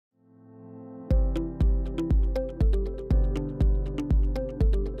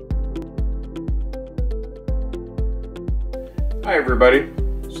Hi everybody.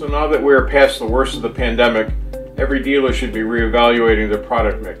 So now that we're past the worst of the pandemic, every dealer should be reevaluating their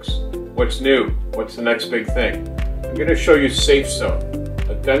product mix. What's new? What's the next big thing? I'm going to show you SafeZone,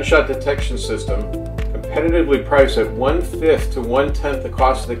 a gunshot detection system competitively priced at 1/5 to 1/10 the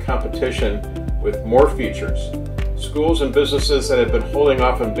cost of the competition with more features. Schools and businesses that have been holding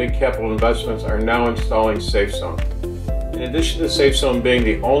off on big capital investments are now installing SafeZone. In addition to SafeZone being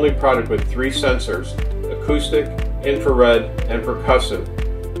the only product with 3 sensors, acoustic, infrared, and percussive,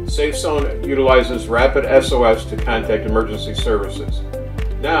 SafeZone utilizes rapid SOS to contact emergency services.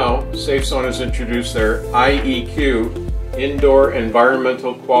 Now, SafeZone has introduced their IEQ Indoor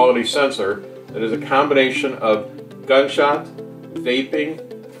Environmental Quality Sensor that is a combination of gunshot, vaping,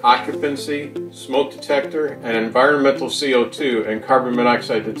 occupancy, smoke detector, and environmental CO2 and carbon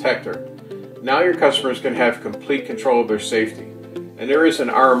monoxide detector. Now your customers can have complete control of their safety, and there is an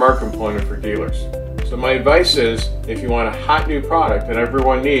RMR component for dealers. So my advice is, if you want a hot new product that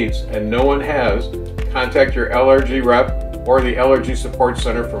everyone needs and no one has, contact your LRG rep or the LRG Support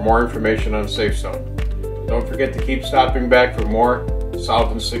Center for more information on SafeZone. Don't forget to keep stopping back for more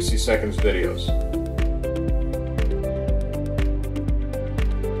Solved in 60 Seconds videos.